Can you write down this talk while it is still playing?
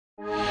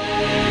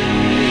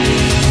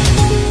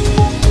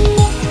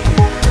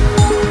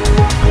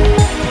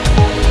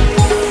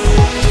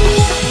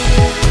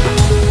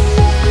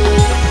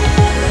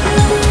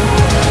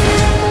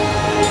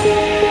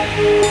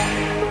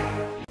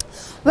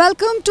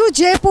Welcome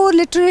to Jaipur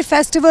Literary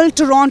Festival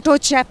Toronto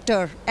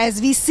chapter. As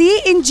we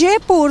see in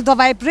Jaipur, the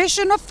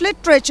vibration of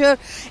literature,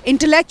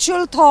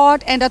 intellectual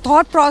thought and a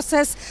thought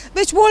process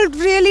which world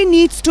really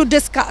needs to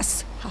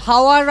discuss.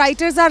 How our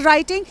writers are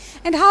writing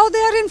and how they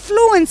are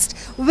influenced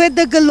with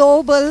the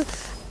global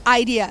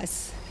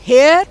ideas.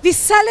 Here we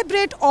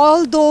celebrate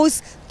all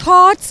those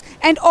thoughts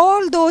and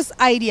all those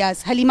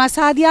ideas. Halima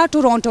Sadia,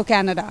 Toronto,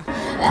 Canada.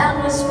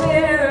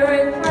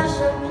 Atmospheric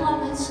pressure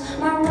plummets,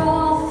 my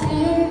raw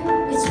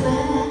fear is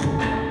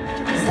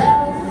where is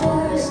there a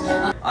forest?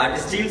 Our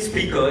esteemed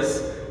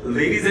speakers,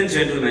 ladies and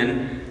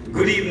gentlemen,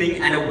 good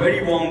evening and a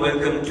very warm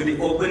welcome to the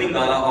opening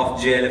gala of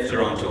JLF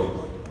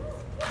Toronto.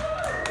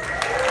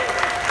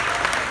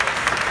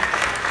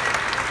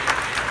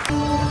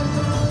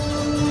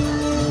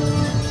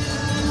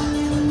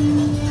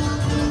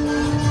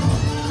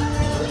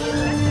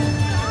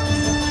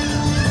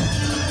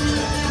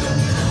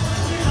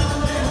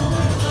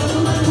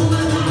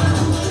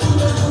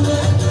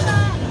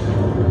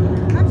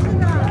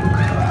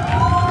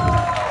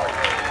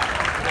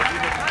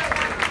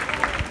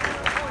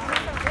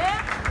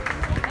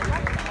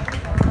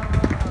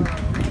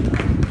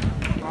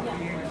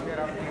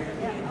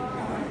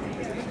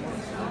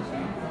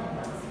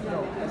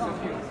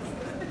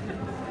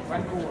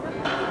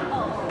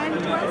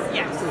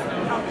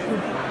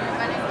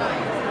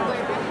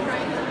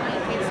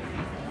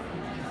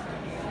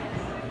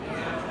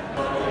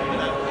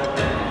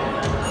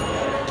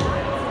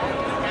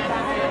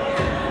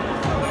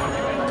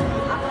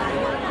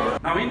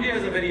 Now, India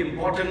is a very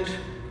important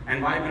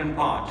and vibrant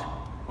part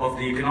of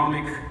the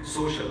economic,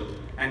 social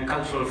and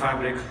cultural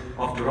fabric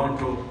of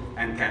Toronto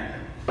and Canada.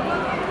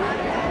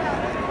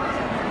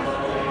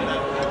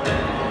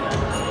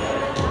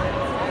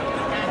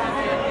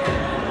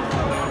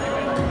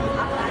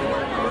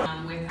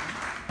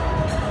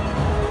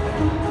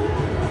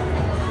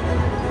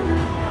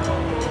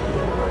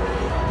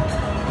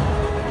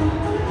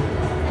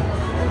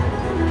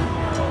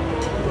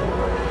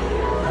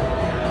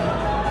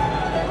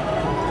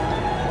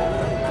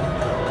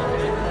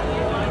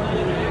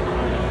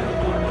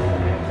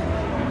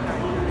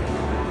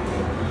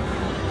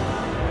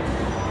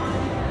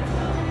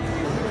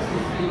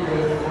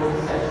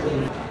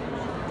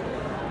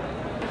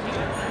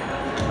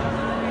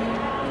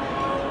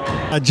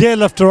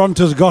 JLF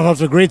Toronto's got off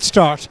to a great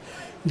start.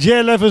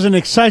 JLF is an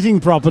exciting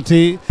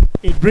property.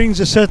 It brings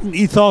a certain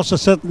ethos, a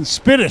certain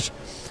spirit,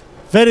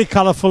 very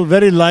colourful,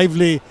 very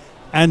lively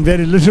and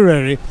very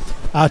literary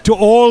to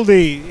all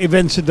the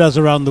events it does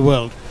around the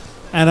world.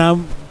 And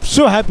I'm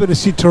so happy to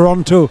see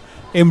Toronto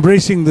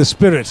embracing the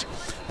spirit.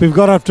 We've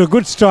got off to a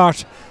good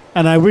start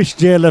and I wish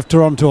JLF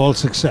Toronto all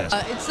success.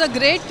 It's a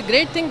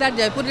great thing that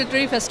Jaipur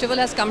Literary Festival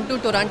has come to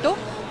Toronto.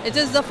 It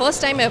is the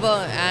first time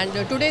ever, and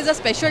today is a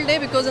special day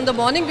because in the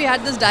morning we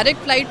had this direct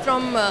flight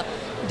from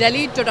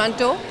Delhi,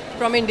 Toronto,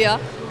 from India,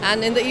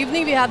 and in the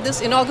evening we have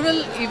this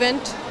inaugural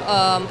event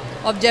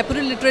of Jaipur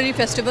Literary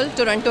Festival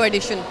Toronto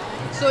edition.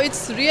 So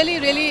it's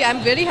really,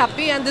 I'm very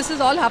happy, and this is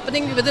all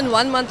happening within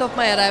 1 month of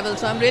my arrival,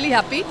 so I'm really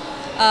happy.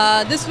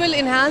 This will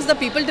enhance the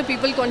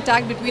people-to-people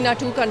contact between our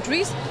two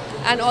countries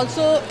and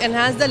also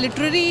enhance the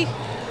literary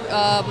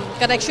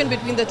connection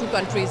between the two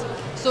countries.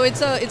 So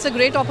it's a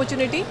great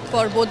opportunity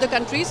for both the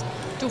countries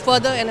to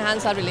further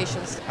enhance our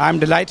relations. I'm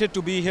delighted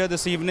to be here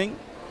this evening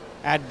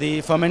at the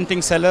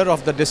fermenting cellar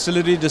of the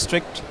Distillery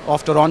District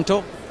of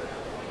Toronto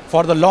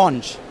for the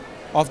launch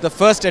of the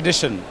first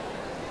edition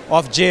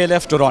of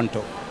JLF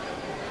Toronto.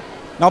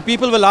 Now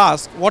people will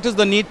ask, what is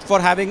the need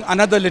for having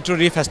another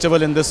literary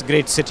festival in this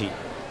great city?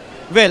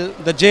 Well,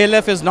 the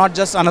JLF is not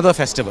just another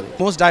festival.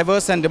 Most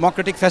diverse and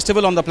democratic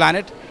festival on the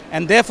planet,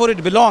 and therefore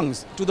it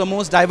belongs to the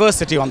most diverse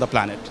city on the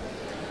planet.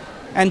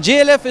 And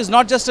JLF is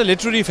not just a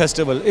literary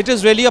festival, it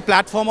is really a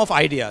platform of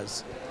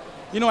ideas.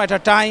 You know, at a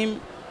time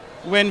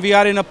when we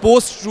are in a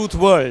post-truth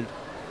world,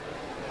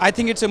 I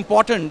think it's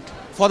important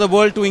for the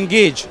world to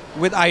engage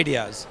with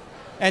ideas.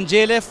 And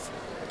JLF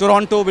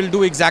Toronto will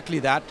do exactly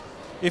that.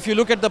 If you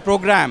look at the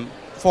program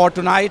for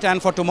tonight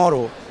and for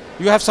tomorrow,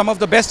 you have some of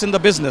the best in the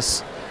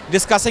business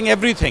discussing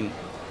everything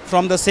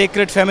from the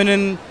sacred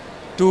feminine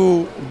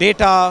to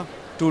data,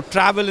 to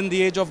travel in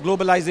the age of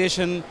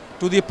globalization,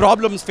 to the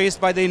problems faced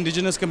by the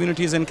indigenous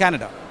communities in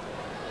Canada.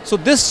 So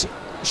this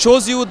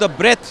shows you the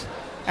breadth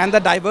and the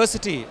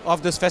diversity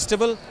of this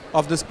festival,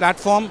 of this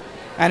platform,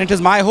 and it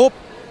is my hope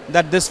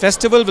that this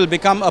festival will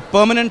become a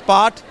permanent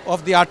part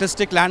of the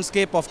artistic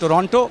landscape of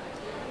Toronto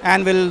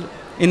and will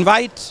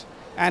invite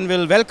and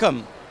will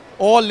welcome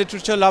all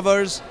literature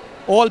lovers,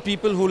 all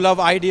people who love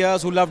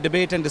ideas, who love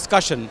debate and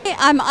discussion.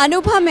 I'm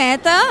Anubha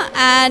Mehta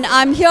and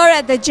I'm here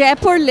at the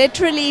Jaipur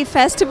Literary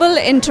Festival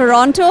in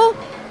Toronto.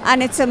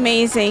 And it's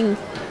amazing.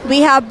 We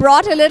have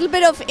brought a little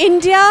bit of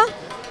India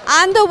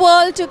and the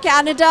world to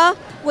Canada,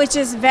 which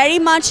is very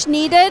much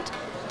needed.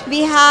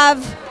 We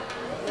have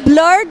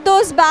blurred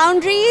those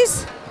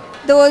boundaries,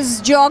 those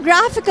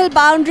geographical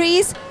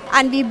boundaries,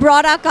 and we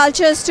brought our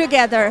cultures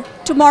together.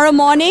 Tomorrow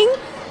morning,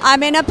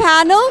 I'm in a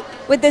panel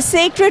with the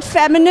sacred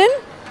feminine,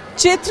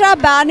 Chitra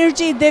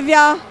Banerjee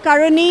Divya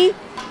Karani,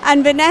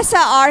 and Vanessa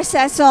R.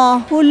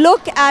 Sesson, who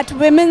look at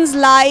women's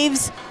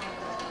lives.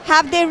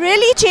 Have they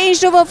really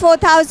changed over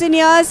 4,000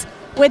 years?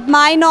 With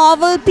my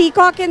novel,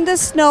 Peacock in the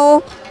Snow,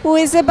 who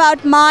is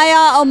about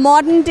Maya, a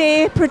modern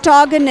day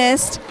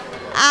protagonist.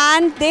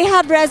 And they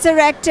have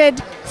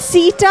resurrected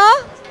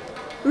Sita,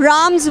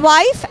 Ram's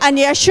wife, and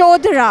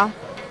Yashodhara,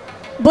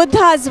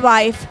 Buddha's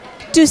wife,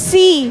 to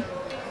see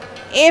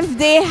if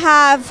they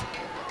have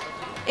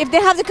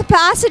the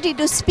capacity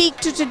to speak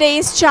to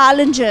today's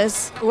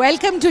challenges.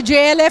 Welcome to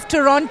JLF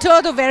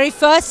Toronto, the very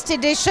first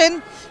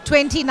edition,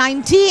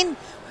 2019.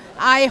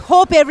 I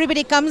hope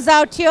everybody comes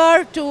out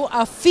here to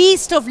a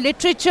feast of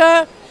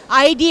literature,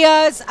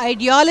 ideas,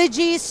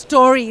 ideologies,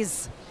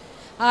 stories.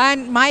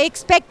 And my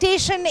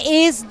expectation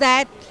is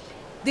that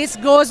this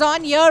goes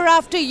on year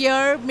after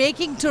year,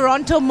 making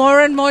Toronto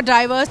more and more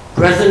diverse.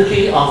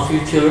 Presently, our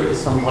future is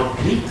somewhat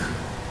bleak,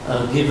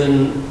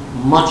 given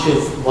much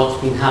of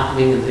what's been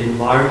happening in the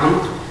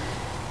environment.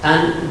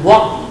 And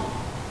what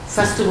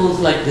festivals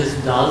like this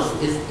does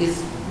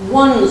is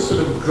one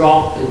sort of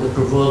drop in the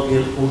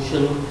proverbial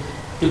ocean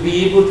to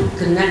be able to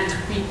connect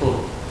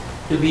people,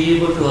 to be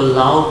able to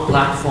allow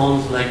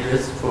platforms like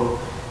this for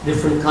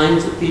different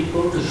kinds of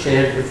people to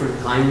share different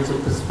kinds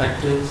of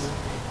perspectives,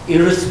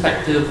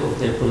 irrespective of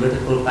their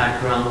political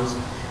backgrounds,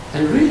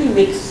 and really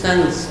make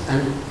sense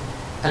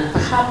and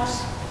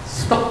perhaps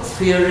stop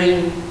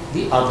fearing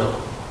the other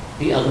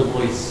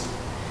voice.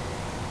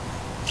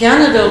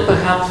 Canada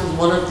perhaps is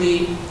one of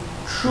the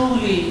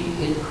truly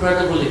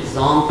incredible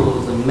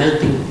examples, a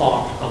melting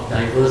pot of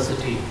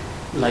diversity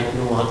like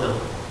no other.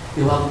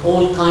 You have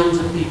all kinds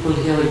of people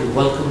here, you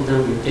welcome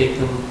them, you take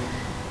them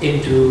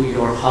into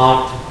your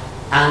heart,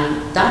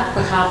 and that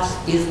perhaps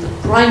is the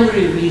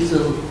primary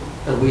reason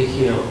that we're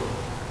here.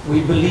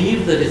 We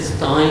believe that it's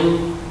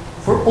time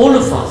for all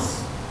of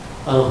us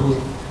who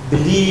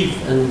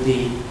believe in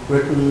the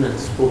written and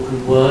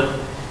spoken word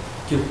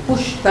to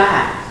push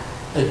back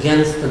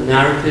against the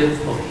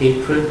narrative of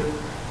hatred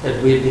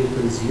that we've been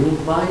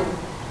consumed by,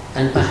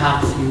 and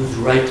perhaps use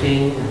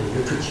writing and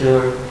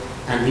literature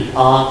and the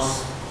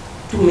arts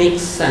to make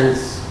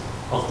sense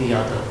of the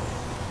other.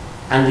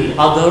 And the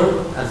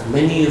other, as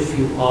many of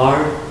you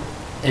are,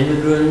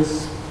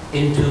 immigrants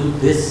into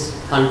this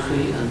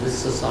country and this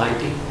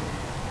society,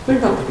 we're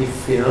not to be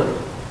feared.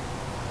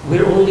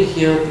 We're only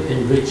here to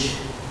enrich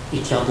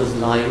each other's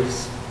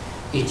lives,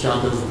 each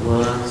other's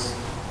words,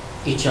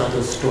 each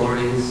other's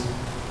stories,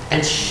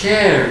 and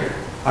share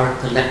our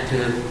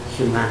collective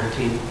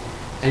humanity,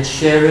 and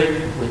share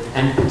it with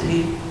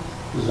empathy,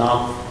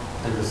 love,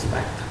 and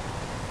respect.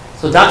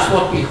 So that's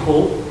what we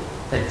hope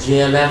that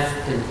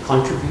JLF can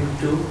contribute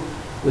to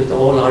with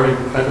all our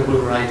incredible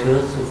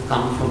writers who've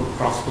come from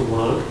across the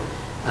world.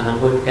 And I'm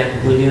going to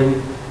get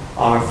William,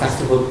 our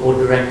festival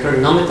co-director.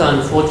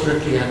 Namita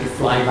unfortunately had to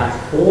fly back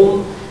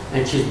home,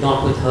 and she's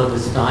not with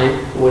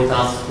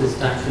us this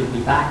time. She'll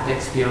be back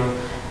next year.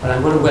 But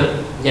I'm going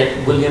to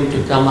get William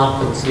to come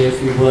up and say a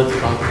few words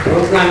about the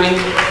programming.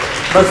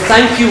 But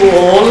thank you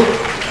all.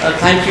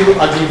 Thank you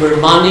Ajay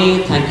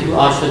Vermani, thank you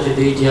Asha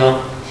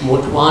Jadeja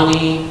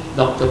Motwani,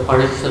 Dr.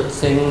 Parishad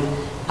Singh,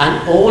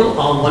 and all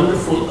our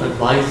wonderful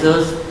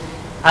advisors,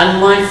 and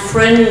my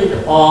friend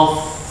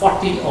of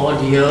 40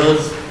 odd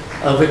years,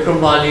 Vikram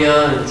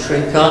Walia and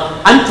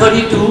Shrinka. I'm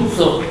 32,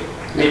 so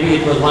maybe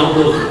it was one of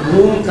those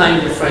moon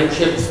kind of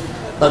friendships,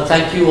 but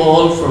thank you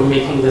all for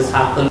making this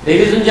happen.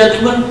 Ladies and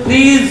gentlemen,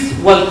 please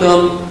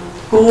welcome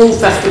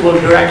co-festival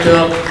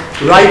director,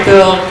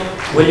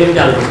 writer, William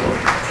Dalrymple.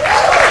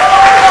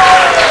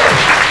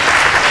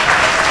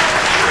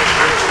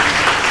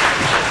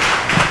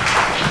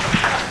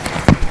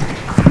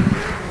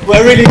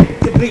 We're really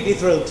completely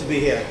thrilled to be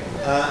here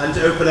and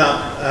to open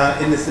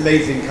up in this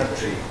amazing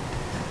country.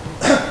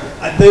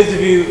 Those of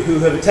you who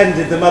have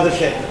attended the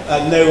mothership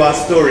know our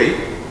story,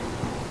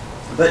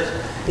 but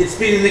it's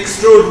been an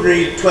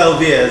extraordinary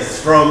 12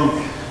 years from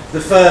the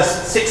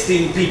first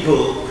 16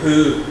 people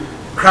who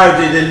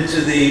crowded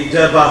into the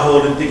Durbar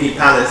Hall and Diggy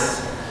Palace,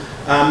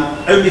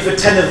 only for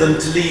 10 of them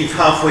to leave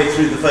halfway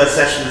through the first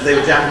session as they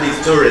were Japanese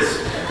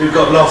tourists who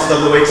got lost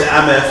on the way to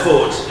Amer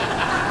Fort.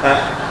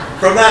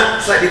 From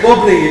that slightly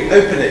wobbly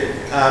opening,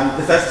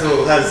 the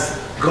festival has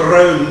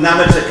grown.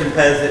 Namita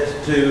compares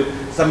it to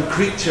some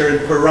creature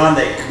in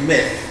Puranic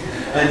myth,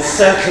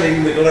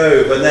 encircling the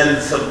globe and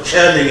then sort of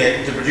churning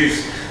it to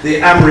produce the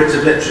Amrit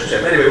of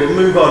literature. Anyway, we'll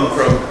move on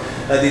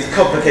from these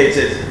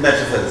complicated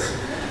metaphors.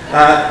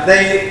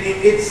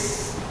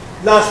 It's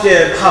last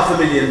year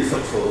 500,000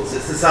 footfalls.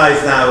 It's the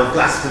size now of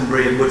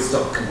Glastonbury and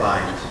Woodstock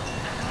combined.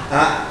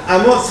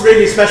 And what's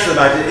really special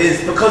about it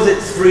is because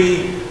it's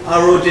free,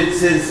 our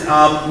audiences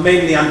are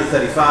mainly under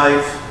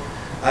 35.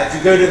 If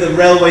you go to the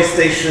railway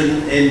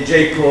station in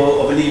Jaipur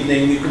of an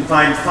evening, you can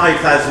find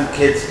 5,000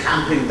 kids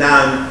camping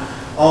down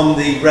on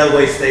the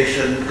railway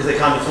station because they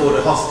can't afford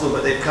a hostel,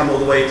 but they've come all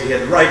the way to hear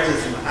the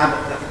writers from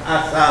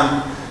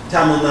Assam,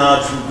 Tamil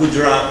Nadu, from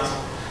Gujarat,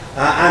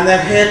 and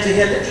they're here to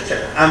hear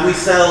literature. And we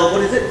sell,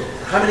 what is it?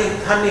 How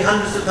many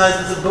hundreds of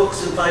thousands of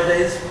books in 5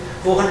 days?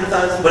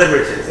 400,000, whatever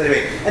it is.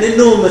 Anyway, an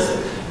enormous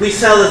We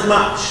sell as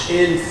much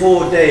in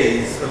 4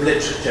 days of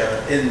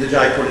literature in the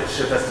Jaipur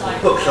Literature Festival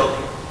bookshop,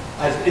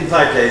 in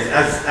 5 days,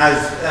 as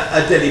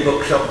a Delhi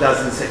bookshop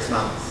does in 6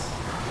 months.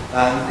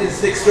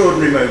 It's an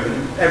extraordinary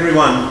moment.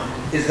 Everyone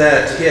is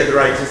there to hear the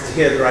writers, to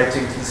hear the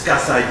writing, to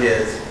discuss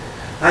ideas.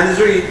 And there's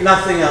really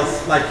nothing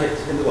else like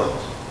it in the world.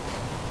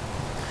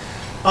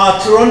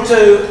 Our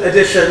Toronto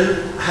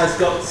edition has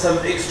got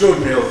some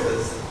extraordinary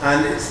authors,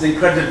 and it's an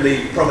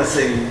incredibly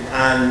promising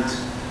and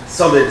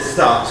solid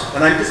start.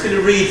 And I'm just going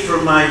to read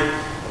from my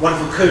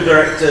wonderful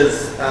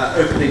co-director's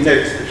opening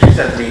notes that she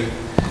sent me,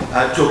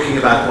 talking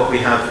about what we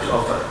have to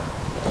offer.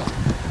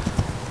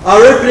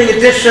 Our opening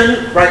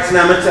edition, writes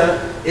Namita,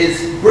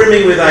 is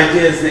brimming with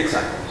ideas and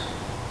excitement.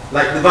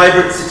 Like the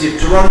vibrant city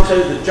of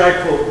Toronto, the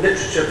Jaipur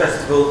Literature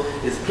Festival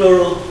is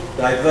plural,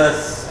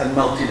 diverse and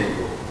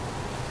multilingual.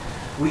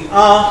 We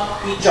are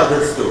each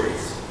other's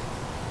stories,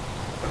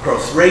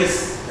 across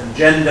race and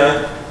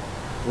gender,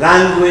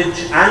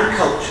 language and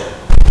culture.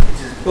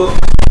 It is books,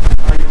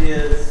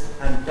 ideas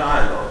and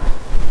dialogue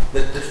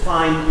that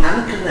define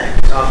and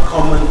connect our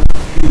common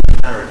human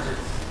narratives.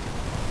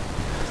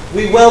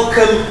 We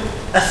welcome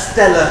a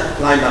stellar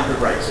lineup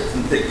of writers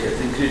and thinkers,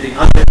 including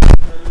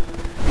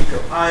Nico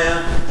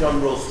Iyer,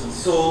 John Ralston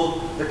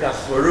Saul,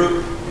 Vikas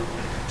Swarup,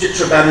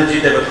 Chitra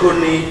Banerjee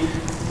Devakuni,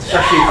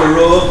 Shashi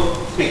Tharoor,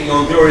 speaking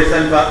on Glorious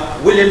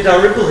Empire, William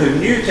Dalrymple, who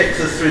knew takes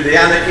us through the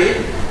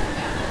anarchy.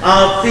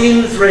 Our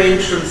themes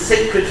range from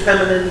sacred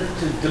feminine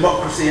to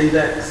democracy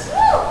index,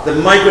 the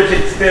migrant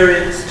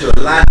experience to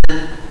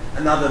Aladdin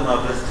and other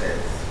marvelous tales.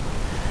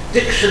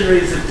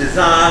 Dictionaries of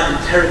desire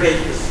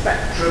interrogate the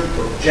spectrum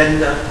of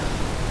gender,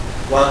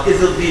 while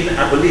Izzaldine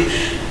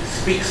Abulich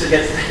speaks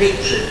against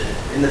hatred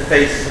in the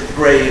face of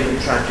grave and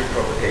tragic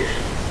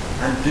provocation,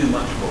 and do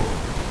much more.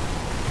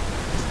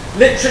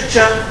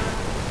 Literature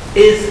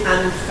is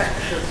an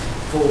infectious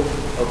form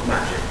of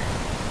magic.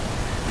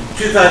 In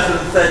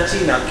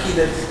 2013, our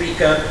keynote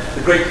speaker,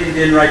 the great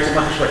Indian writer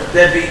Mahashwati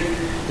Devi,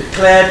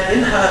 declared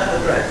in her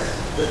address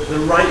that the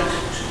right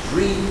to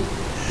dream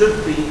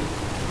should be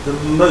the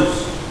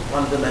most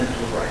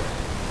fundamental right.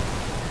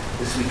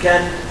 This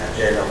weekend at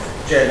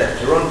JLF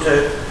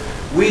Toronto,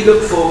 we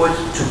look forward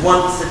to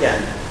once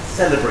again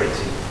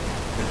celebrating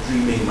the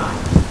dreaming mind.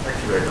 Thank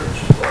you very much.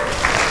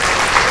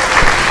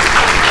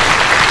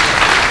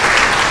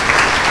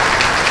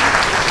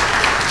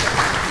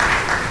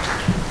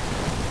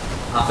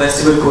 Our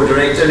festival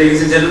co-director,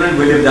 ladies and gentlemen,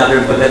 William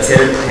Dalrymple. Let's hear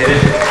it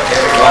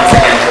once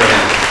again for him.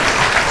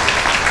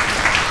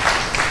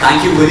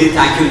 Thank you, Willie.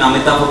 Thank you,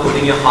 Namita, for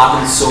putting your heart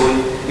and soul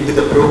into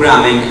the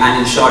programming and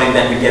ensuring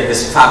that we get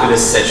these fabulous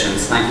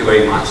sessions. Thank you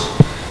very much.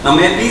 Now,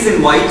 may I please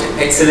invite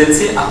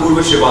Excellency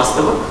Apurva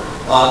Srivastava,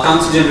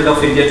 Consul General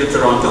of India to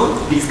Toronto,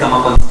 to please come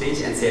up on stage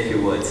and say a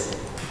few words.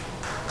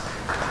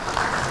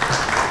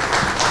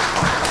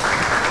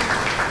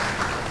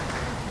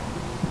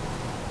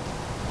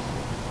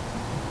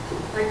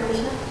 Hi,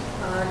 Commissioner,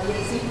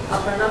 DLC,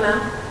 Aparna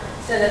ma'am,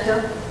 Senator,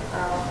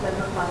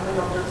 Member of Parliament,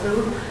 Dr.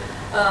 Tharoor.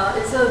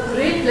 It's a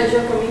great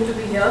pleasure for me to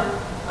be here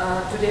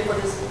today for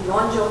this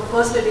launch of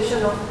first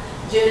edition of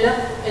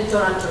JLF in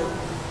Toronto.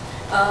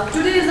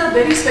 Today is a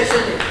very special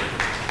day.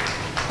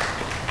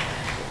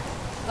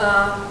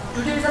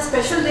 Today is a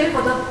special day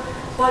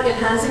for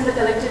enhancing the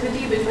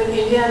connectivity between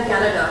India and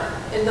Canada.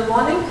 In the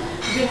morning,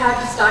 we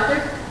had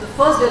started the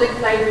first direct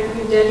flight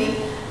between Delhi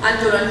and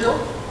Toronto.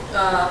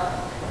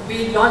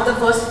 We launched the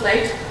first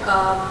flight.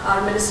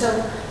 Our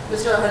Minister,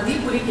 Mr.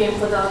 Hardeep Puri, came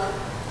for the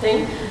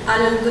thing.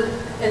 And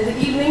in the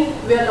evening,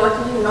 we are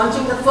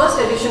launching the first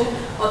edition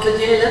of the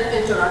JLF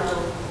in Toronto.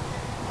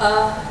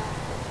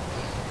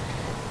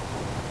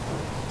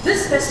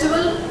 This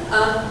festival,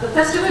 the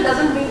festival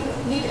doesn't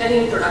need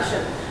any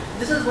introduction.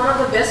 This is one of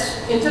the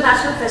best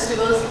international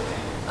festivals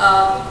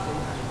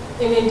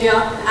in India,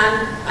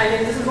 and I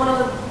mean this is one of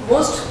the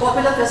most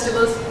popular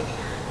festivals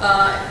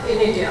in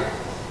India.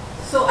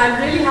 So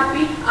I'm really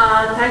happy.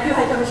 Thank you,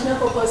 High Commissioner,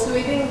 for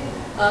persuading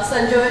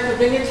Sanjay to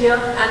bring it here,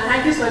 and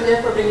thank you,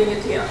 Sanjay, for bringing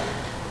it here.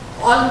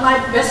 All my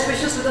best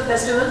wishes to the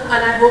festival,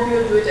 and I hope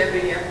you'll do it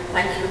every year.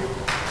 Thank you.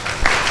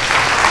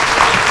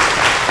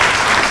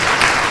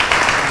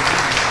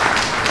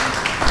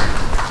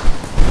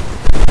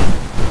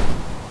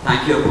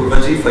 Thank you,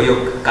 Apurvaji, for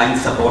your kind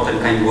support and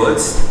kind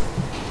words.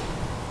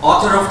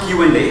 Author of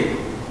Q&A,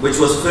 which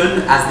was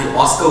filmed as the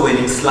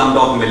Oscar-winning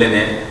Slumdog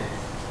Millionaire,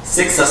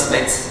 Six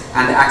Suspects,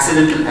 and The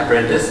Accidental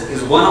Apprentice,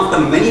 is one of the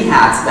many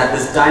hats that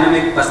this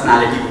dynamic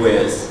personality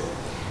wears.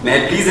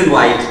 May I please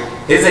invite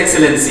His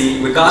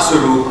Excellency Vikas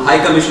Swarup,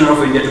 High Commissioner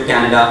of India to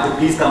Canada, to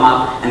please come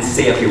up and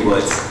say a few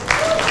words.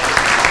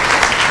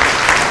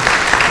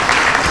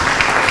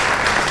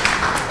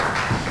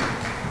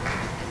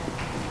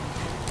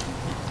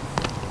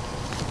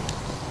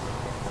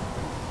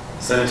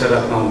 Senator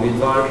Ratna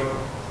Umidwar,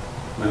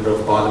 Member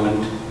of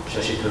Parliament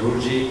Shashi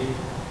Tharoorji,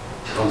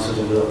 Consul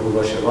General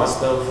Apurva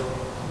Srivastava,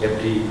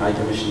 Deputy High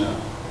Commissioner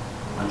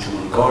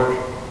Anshuman Kaur,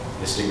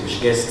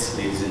 distinguished guests,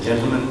 ladies and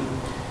gentlemen.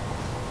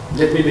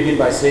 Let me begin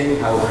by saying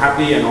how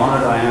happy and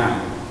honored I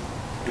am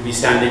to be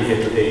standing here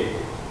today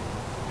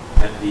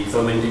at the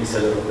fermenting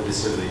cellar of the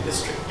distillery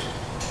district.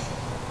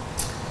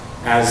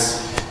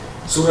 As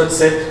Suraj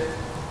said,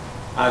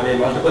 I wear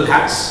multiple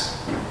hats,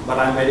 but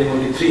I'm wearing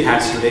only 3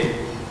 hats today.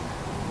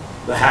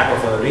 The hat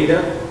of a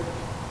reader,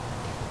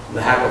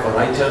 the hat of a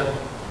writer,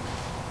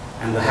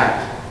 and the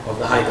hat of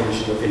the High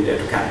Commissioner of India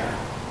to Canada.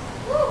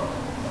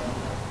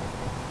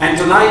 And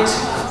tonight,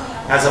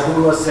 as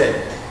Apurva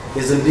said,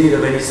 is indeed a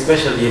very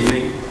special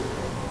evening,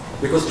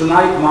 because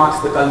tonight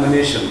marks the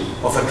culmination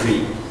of a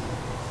dream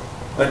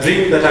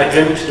that I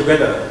dreamt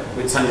together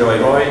with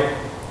Sanjoy Roy,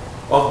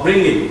 of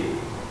bringing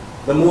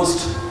the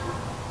most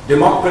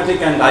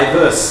democratic and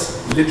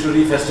diverse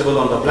literary festival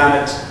on the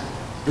planet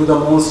to the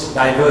most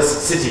diverse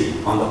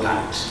city on the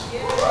planet.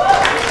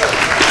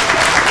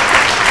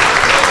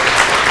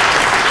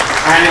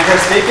 And it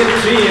has taken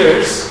 3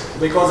 years,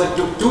 because it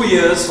took 2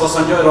 years for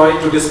Sanjoy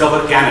Roy to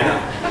discover Canada.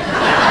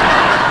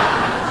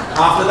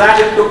 After that,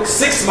 it took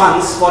 6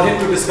 months for him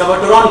to discover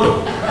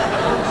Toronto.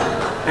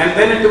 And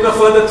then it took a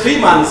further 3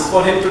 months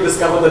for him to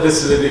discover the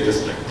distillery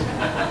district.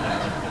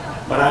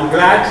 But I'm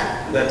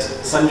glad that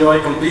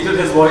Sanjoy completed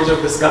his voyage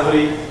of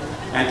discovery,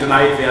 and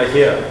tonight we are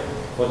here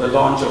for the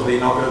launch of the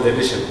inaugural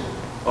edition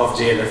of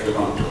JLF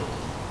Toronto.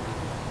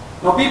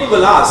 Now people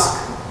will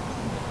ask,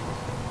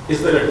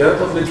 is there a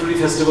dearth of literary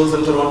festivals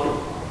in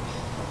Toronto?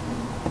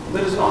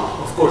 There is not.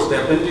 Of course,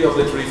 there are plenty of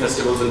literary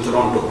festivals in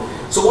Toronto.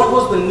 So what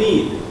was the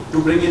need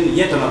to bring in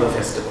yet another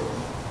festival?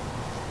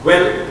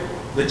 Well,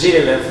 the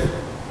JLF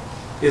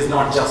is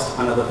not just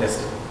another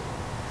festival.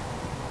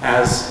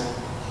 As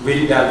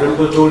Veery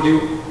Dalrymple told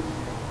you,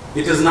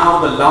 it is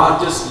now the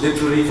largest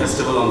literary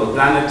festival on the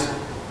planet,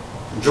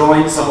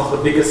 drawing some of the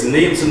biggest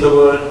names in the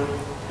world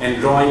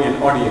and drawing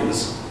an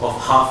audience of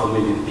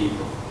 500,000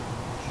 people.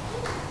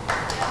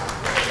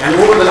 And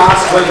over the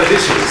last 12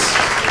 editions,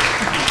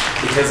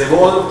 it has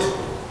evolved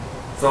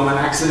from an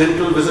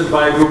accidental visit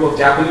by a group of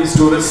Japanese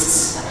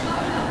tourists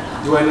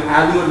to an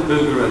annual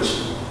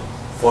pilgrimage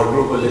for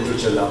global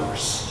literature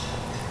lovers.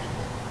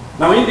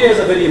 Now, India is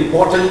a very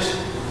important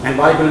and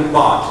vibrant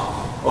part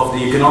of the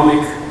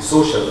economic,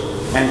 social,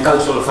 and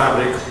cultural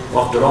fabric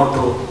of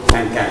Toronto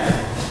and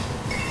Canada.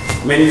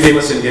 Many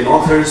famous Indian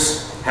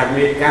authors have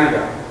made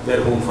Canada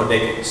their home for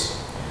decades.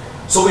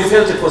 So we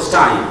felt it was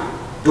time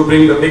to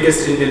bring the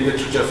biggest Indian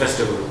literature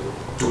festival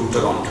to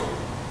Toronto.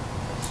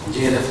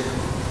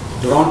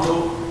 JLF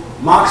Toronto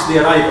marks the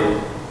arrival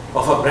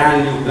of a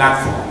brand new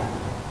platform.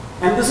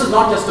 And this is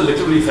not just a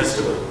literary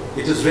festival,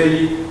 it is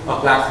really a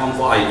platform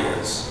for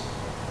ideas.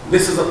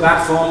 This is a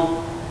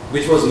platform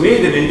which was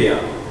made in India,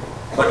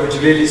 but which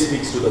really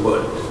speaks to the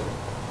world.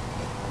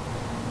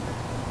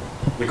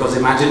 Because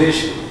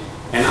imagination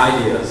and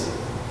ideas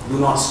do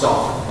not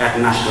stop at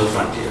national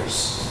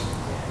frontiers.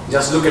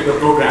 Just look at the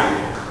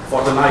program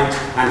for tonight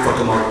and for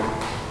tomorrow.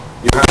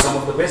 You have some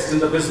of the best in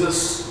the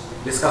business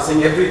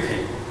discussing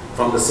everything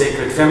from the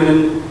sacred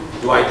feminine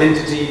to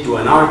identity to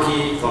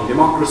anarchy, from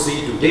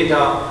democracy to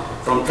data,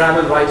 from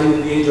travel writing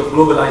in the age of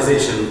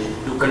globalization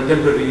to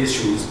contemporary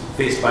issues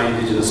faced by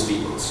indigenous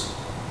peoples.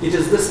 It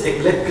is this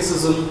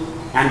eclecticism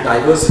and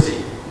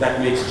diversity that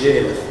makes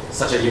JLF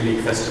such a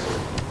unique festival.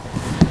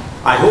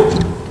 I hope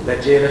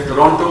that JLF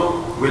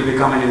Toronto will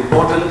become an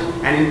important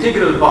and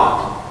integral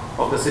part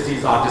of the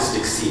city's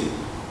artistic scene.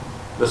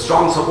 The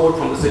strong support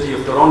from the city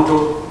of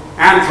Toronto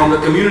and from the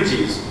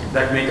communities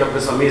that make up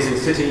this amazing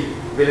city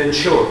will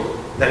ensure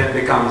that it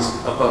becomes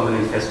a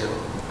permanent festival.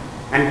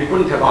 And we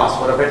couldn't have asked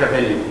for a better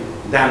venue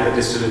than the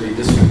distillery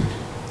district.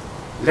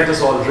 Let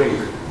us all drink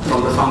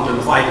from the fountain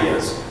of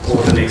ideas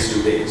over the next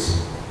 2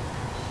 days.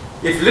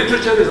 If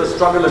literature is a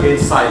struggle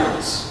against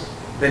silence,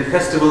 then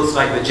festivals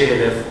like the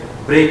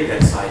JLF break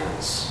that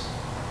silence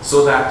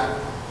so that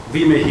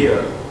we may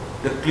hear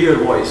the clear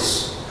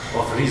voice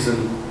of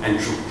reason and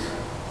truth.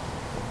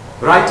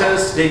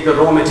 Writers take the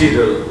raw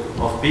material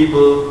of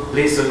people,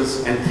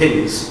 places, and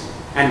things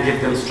and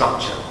give them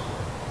structure,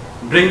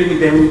 bringing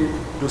them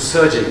to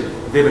surging,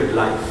 vivid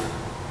life.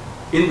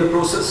 In the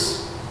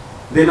process,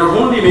 they not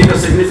only make a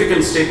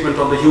significant statement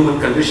on the human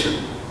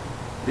condition,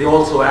 they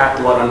also add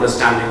to our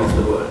understanding of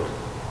the world,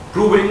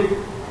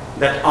 proving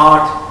that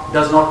art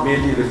does not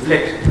merely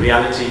reflect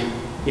reality,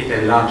 it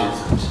enlarges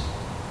it.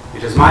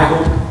 It is my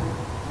hope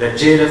that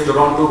JLF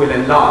Toronto will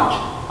enlarge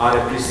our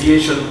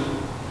appreciation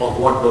of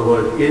what the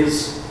world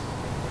is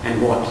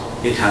and what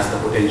it has the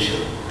potential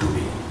to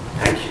be.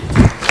 Thank you.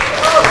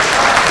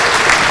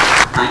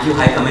 Thank you,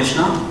 High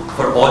Commissioner,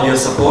 for all your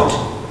support.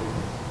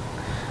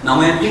 Now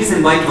may I please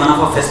invite one of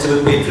our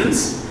festival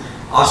patrons,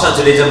 Asha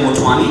Jadeja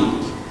Motwani.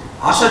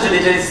 Asha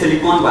Jadeja is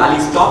Silicon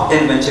Valley's top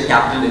 10 venture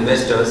capital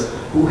investors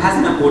who has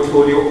in a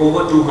portfolio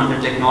over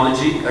 200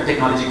 technology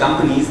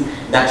companies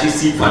that she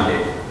seed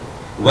funded.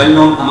 Well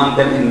known among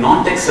them in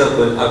non-tech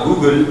circle are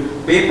Google,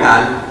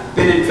 PayPal,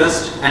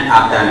 Pinterest, and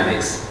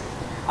AppDynamics.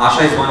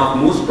 Asha is one of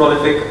most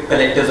prolific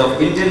collectors of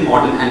Indian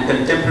modern and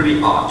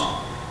contemporary art.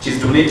 She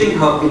is donating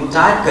her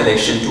entire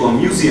collection to a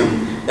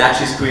museum that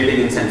she is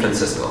creating in San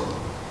Francisco.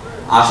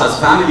 Asha's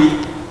family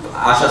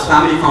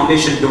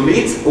foundation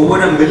donates over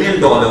 $1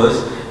 million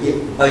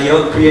a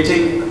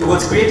year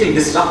towards creating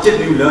disruptive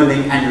new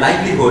learning and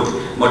livelihood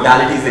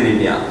modalities in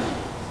India.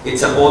 It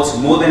supports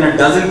more than a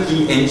dozen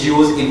key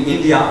NGOs in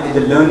India in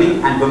the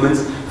learning and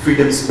women's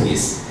freedom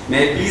space.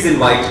 May I please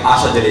invite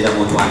Asha Jadeja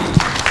Motwani.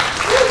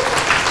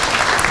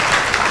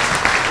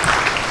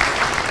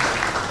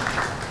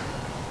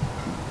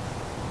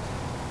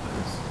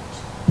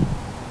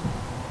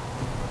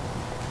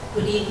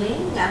 Good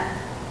evening. I'm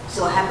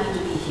so happy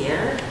to be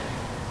here.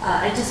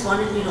 I just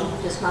wanted,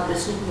 just now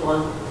listening to all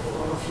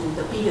of you,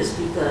 the previous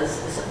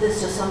speakers, there's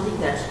just something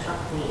that struck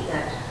me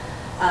that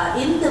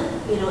in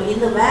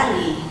the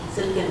valley,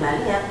 Silicon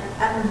Valley,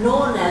 I'm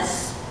known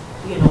as,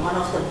 one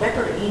of the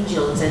better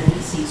angels and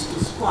VCs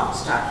to spot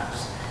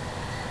startups.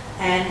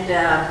 And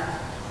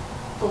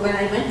when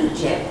I went to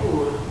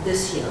Jaipur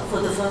this year for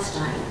the first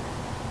time,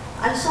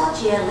 I saw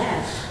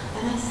GLF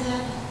and I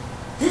said,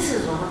 this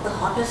is one of the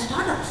hottest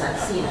startups I've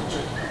seen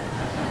actually.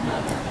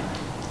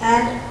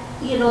 And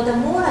the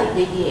more I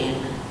dig in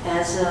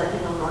as a,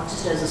 not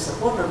just as a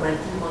supporter, but I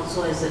think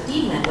also as a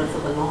team member for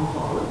the long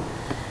haul,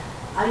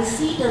 I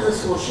see it as a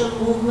social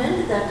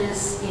movement that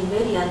is in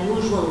very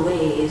unusual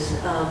ways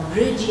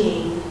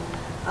bridging,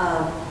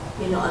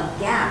 a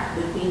gap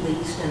between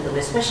the East and the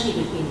West,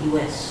 especially between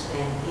US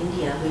and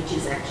India, which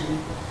is actually,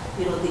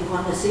 the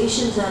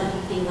conversations are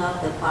heating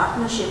up, the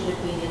partnership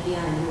between India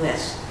and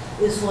US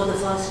is for the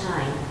first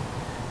time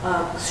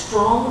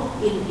strong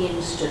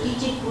in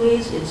strategic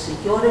ways, in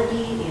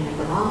security, in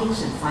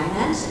economics, in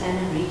finance, and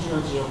in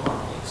regional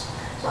geopolitics.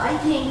 So I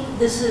think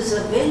this is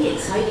a very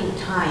exciting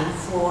time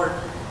for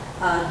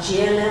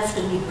JLF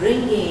to be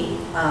bringing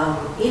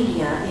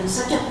India in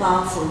such a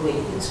powerful way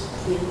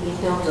in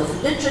terms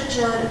of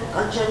literature and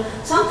culture,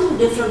 something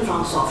different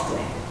from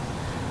software.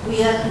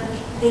 We are,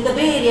 in the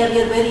Bay Area,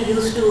 we are very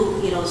used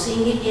to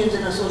seeing Indians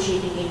and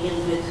associating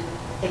Indians with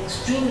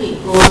extremely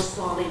good,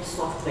 solid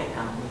software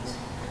companies.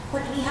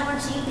 But we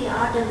haven't seen the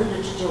art and the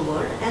literature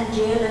world, and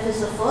JLF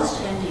is the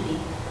first entity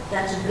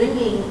that's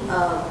bringing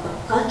a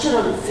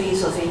cultural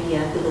face of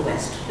India to the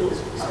West,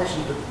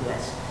 especially to the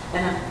US,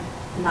 and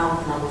now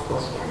of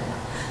course Canada.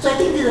 So I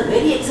think these are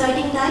very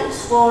exciting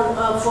times for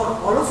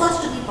all of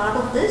us to be part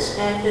of this,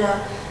 and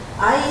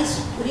I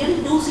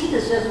really do see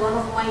this as one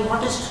of my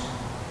hottest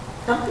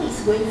companies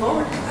going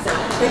forward. So,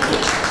 thank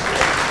you.